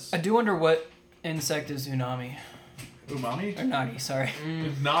believe this. I do wonder what insect is unami. Umami? Or nagi, sorry.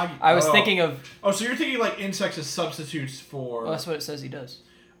 Nagi. I was Oh. thinking of... Oh, so you're thinking like insects as substitutes for... Well, that's what it says he does.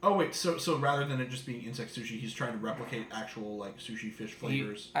 Oh wait, so rather than it just being insect sushi, he's trying to replicate actual like sushi fish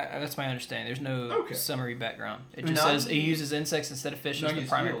flavors. That's my understanding. There's no Okay. summary background. It just Unagi? says he uses insects instead of fish as the Unagi's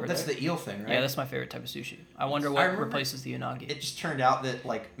primary eel. protein. That's the eel thing, right? Yeah, that's my favorite type of sushi. I wonder I what remember- replaces the unagi. It just turned out that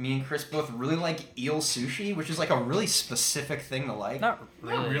like me and Chris both really like eel sushi, which is like a really specific thing to like. Not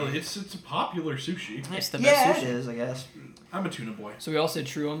really. Not really. It's a popular sushi. It's the yeah, best it sushi. is, I guess. I'm a tuna boy. So we all said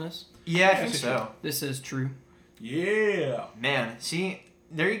true on this? Yeah, I think Yes, so. This is true. Yeah. Man, see,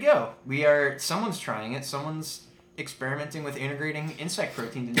 there you go. Someone's trying it. Someone's experimenting with integrating insect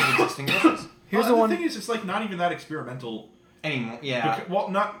protein into existing dishes. Here's the the one... thing is, it's like not even that experimental. Anymore, yeah.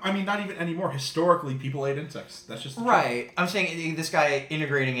 Not even anymore. Historically, people ate insects. That's just the truth. Right. I'm saying this guy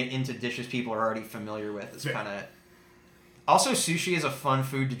integrating it into dishes people are already familiar with. It's Yeah. kind of. Also, sushi is a fun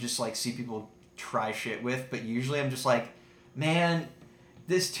food to just like see people try shit with, but usually I'm just like, man,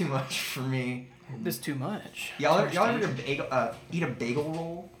 this is too much for me. This is too much. Y'all Too ever much eat a bagel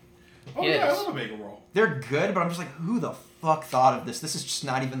roll? Oh Yes. yeah, I love a bagel roll. They're good, but I'm just like, who the fuck thought of this? This is just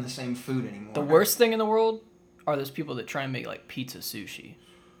not even the same food anymore. The worst thing in the world are those people that try and make like pizza sushi.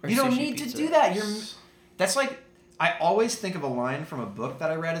 Or You don't sushi need pizza. to do that. That's like, I always think of a line from a book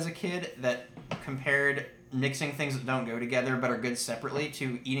that I read as a kid that compared mixing things that don't go together but are good separately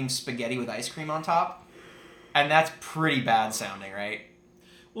to eating spaghetti with ice cream on top. And that's pretty bad sounding, right?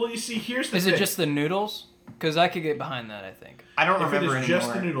 Well, you see, here's the Is thing. it just the noodles? Because I could get behind that, I think. I don't if it remember is anymore.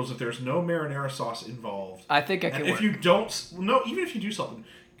 just the noodles, if there's no marinara sauce involved, I think I and could if work. you don't, no, even if you do something,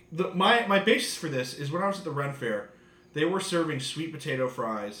 my basis for this is when I was at the Ren Fair, they were serving sweet potato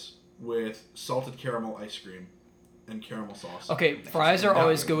fries with salted caramel ice cream and caramel sauce. Okay, fries are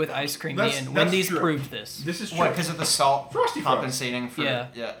always good with ice cream, That's- Ian. that's Wendy's true. proved this. This is true. What, because of the salt Frosty fries. compensating for... Yeah.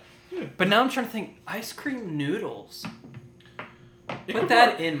 Yeah. But now I'm trying to think, ice cream noodles. It Put could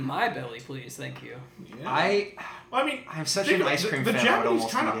that work. in my belly, please. Thank you. Yeah. Well, I mean, I'm such think an about ice it. cream The fan, I would Japanese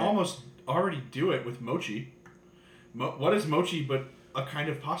almost kind of eat it. almost already do it with mochi. What is mochi but a kind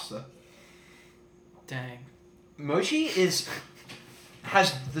of pasta? Dang. Mochi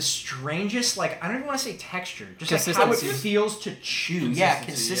has the strangest, like, I don't even want to say texture, just like how it Consistency. feels to chew. Yeah,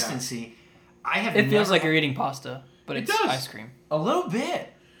 Consistency, consistency. I have It feels never like had- you're eating pasta, but It it's does. ice cream. a little bit.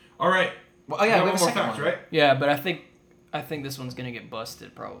 All right. Well, oh yeah, Got we one have a more second fact, one. right? Yeah, but I think this one's gonna get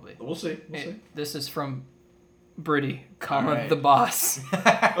busted probably. We'll see. We'll see. This is from Britty, comma, Alright. the boss.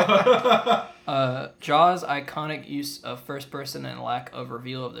 Jaws' iconic use of first person and lack of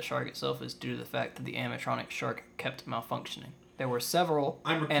reveal of the shark itself is due to the fact that the animatronic shark kept malfunctioning. There were several...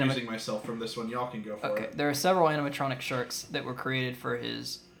 I'm recusing myself from this one. Y'all can go for it. There are several animatronic sharks that were created for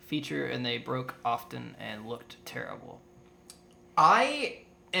his feature, and they broke often and looked terrible. I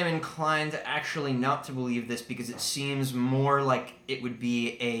am inclined actually not to believe this because it seems more like it would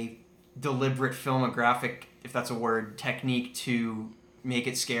be a deliberate filmographic, if that's a word, technique to make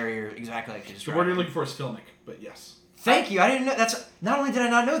it scarier, exactly like his The word you're looking for is filmic, but yes. Thank you. I didn't know. That's not only did I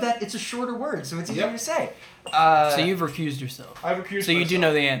not know that, it's a shorter word, so it's easier to say. So you've recused yourself. I've recused So you myself. do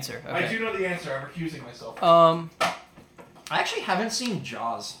know the answer. Okay. I do know the answer. I'm recusing myself. I actually haven't seen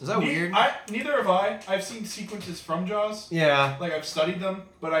Jaws. Is that weird? Neither have I. I've seen sequences from Jaws. Yeah. Like, I've studied them,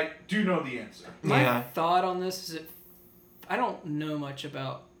 but I do know the answer. My thought on this is I don't know much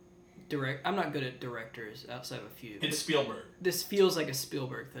about I'm not good at directors outside of a few. It's Spielberg. This feels like a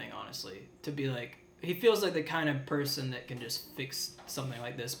Spielberg thing, honestly. To be like, he feels like the kind of person that can just fix something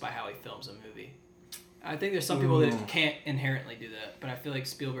like this by how he films a movie. I think there's some people that can't inherently do that, but I feel like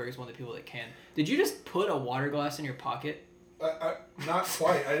Spielberg is one of the people that can. Did you just put a water glass in your pocket? Not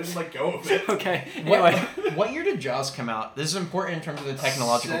quite. I didn't let go of it. Okay. Anyway. What year did Jaws come out? This is important in terms of the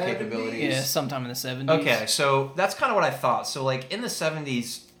technological 70s? capabilities. Yeah, sometime in the 70s. Okay, so that's kind of what I thought. So, like, in the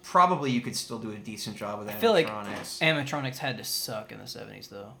 70s, probably you could still do a decent job with animatronics. I feel like animatronics had to suck in the 70s,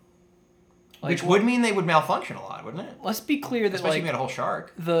 though. Like, which would mean they would malfunction a lot, wouldn't it? Let's be clear that, Especially if like, you had a whole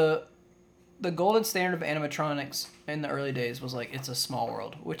shark. the golden standard of animatronics in the early days was, like, it's a small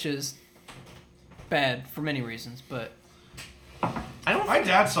world, which is bad for many reasons, but... My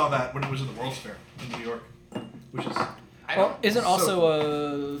dad saw that when it was at the World's Fair in New York, which is... Well, isn't so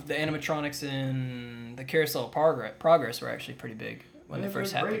also the animatronics in the Carousel of Progress were actually pretty big when they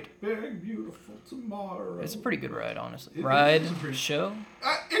first happened. Big, beautiful tomorrow. It's a pretty good ride, honestly. It Ride, is a pretty- show,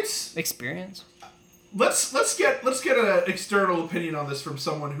 It's... experience. Let's get an external opinion on this from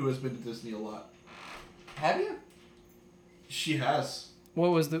someone who has been to Disney a lot. Have you? She has. What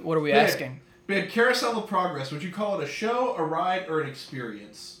are we asking? Man, Carousel of Progress, would you call it a show, a ride, or an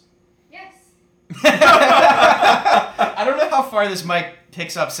experience? Yes. I don't know how far this mic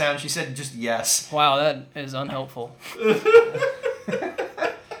picks up sound. She said just yes. Wow, that is unhelpful. I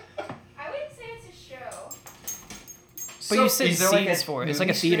wouldn't say it's a show. But you said Is there like seats a for it. It's like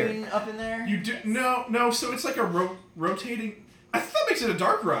a movie theater. screen up in there? You do no. So it's like a rotating. I think that makes it a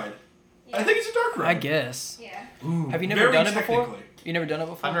dark ride. I think it's a dark ride. I guess. Yeah. Ooh. Have you never Very done it before? technically. You never done it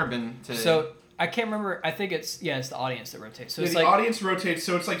before? I've never been to... So, I can't remember. I think it's the audience that rotates. So Yeah, it's the like... audience rotates,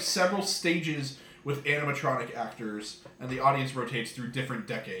 so it's like several stages with animatronic actors, and the audience rotates through different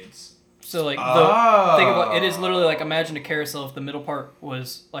decades. So like, Oh. think about it is literally like, imagine a carousel if the middle part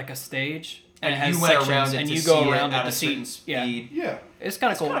was like a stage and it has you went sections around it and to you go see around it it at to a see. certain Yeah, speed. Yeah. it's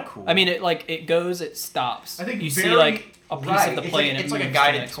kind of cool. kinda cool. I mean, it goes, it stops. I think you very- see like a piece Right. of the It's play like, and it it's like a moves to the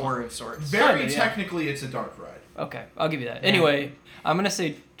guided next tour one. of sorts. Very Kinda, yeah. technically, it's a dark ride. Okay, I'll give you that. Yeah. Anyway, I'm gonna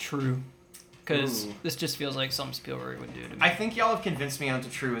say true, because Ooh. this just feels like something Spielberg would do to me. I think y'all have convinced me onto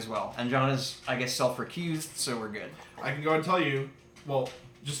true as well. And John is, I guess, self-recused, so we're good. I can go and tell you. Well,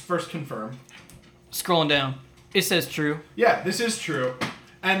 just first confirm. Scrolling down, it says true. Yeah, this is true.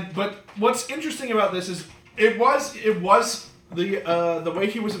 But what's interesting about this is it was the way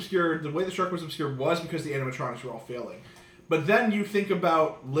he was obscured, the way the shark was obscured was because the animatronics were all failing. But then you think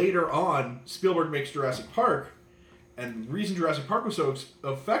about later on, Spielberg makes Jurassic Park, and the reason Jurassic Park was so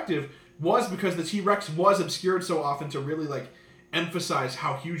effective was because the T-Rex was obscured so often to really like emphasize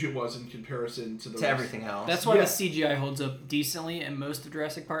how huge it was in comparison to the To rest. everything else. That's why Yeah. the CGI holds up decently in most of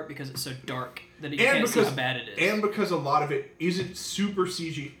Jurassic Park, because it's so dark that you And can't see because- how bad it is. And because a lot of it isn't super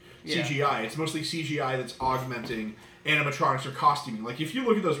CGI. Yeah. It's mostly CGI that's augmenting animatronics or costuming. Like if you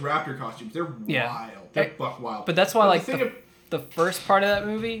look at those raptor costumes, they're Yeah. wild. They're Hey, buck wild. But that's why, like, the thing of- the first part of that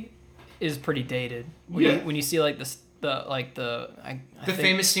movie is pretty dated. Yeah. When you see, like, the The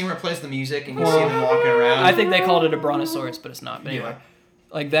famous scene where it plays the music and you Well, see them walking around. I think they called it a brontosaurus, but it's not. But anyway, Yeah.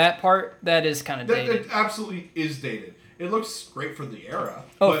 like, that part, that is kind of that dated. absolutely is dated. It looks great for the era.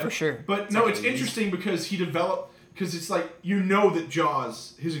 Oh, but- for sure. But no, like it's the 80s. interesting because he developed. Because it's like, you know that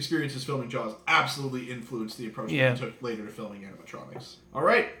Jaws, his experiences filming Jaws, absolutely influenced the approach Yeah. that he took later to filming animatronics. All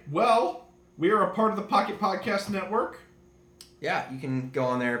right, well, we are a part of the Pocket Podcast Network. Yeah, you can go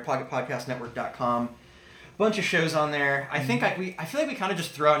on there, pocketpodcastnetwork.com. Bunch of shows on there. I think I feel like we kind of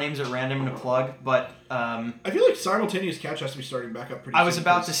just throw out names at random to plug, but I feel like Simultaneous Catch has to be starting back up pretty I was soon,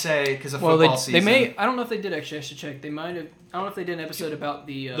 about to 'cause- say, because of Well, football they season. may. I don't know if they did actually. I should check. They might have. I don't know if they did an episode about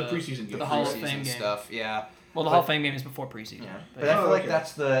the preseason game. the Hall of preseason Fame game. stuff, yeah. Well, the Hall of Fame game is before preseason. Yeah, but I feel Oh, like okay.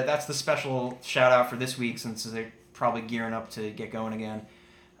 that's the special shout out for this week since they're probably gearing up to get going again.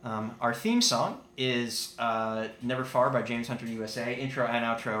 Our theme song is Never Far by James Hunter USA. Intro and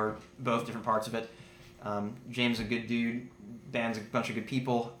outro are both different parts of it. James is a good dude. Band's a bunch of good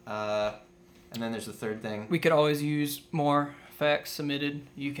people. And then there's the third thing. We could always use more facts submitted.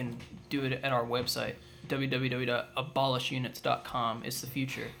 You can do it at our website, www.abolishunits.com. It's the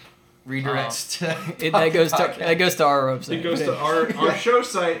future. Redirects to That goes to our website. It goes to our show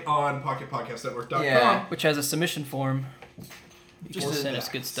site on pocketpodcastnetwork.com. Yeah. which has a submission form. Just Just a- send us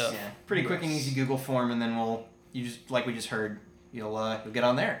good stuff. Yeah, pretty quick and easy Google form, and then you just like we just heard, you'll get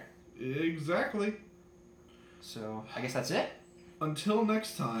on there. Exactly. So I guess that's it. Until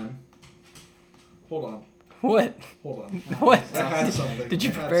next time. Hold on. What? Hold on. What? I had something. Did you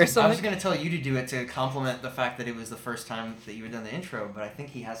I had prepare I was something? gonna tell you to do it to compliment the fact that it was the first time that you had done the intro, but I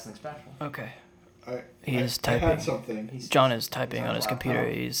think he has something special. Okay. He is I typing. had something. John is typing He's on his laptop. computer.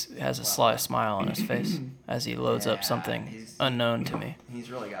 He has a sly smile on his face as he loads up Yeah, something he's- unknown to me.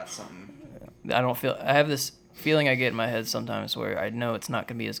 He's really got something. I have this feeling I get in my head sometimes where I know it's not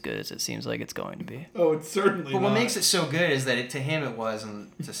going to be as good as it seems like it's going to be. Oh, it's certainly But what not. makes it so good is that to him it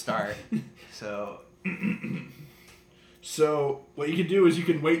wasn't to start. So So, what you can do is you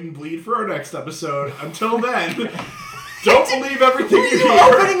can wait and bleed for our next episode. Until then, don't believe everything you you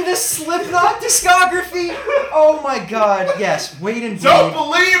hear. opening the Slipknot discography? Oh my God! Yes, wait and Don't bleed.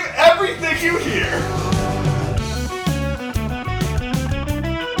 believe everything you hear.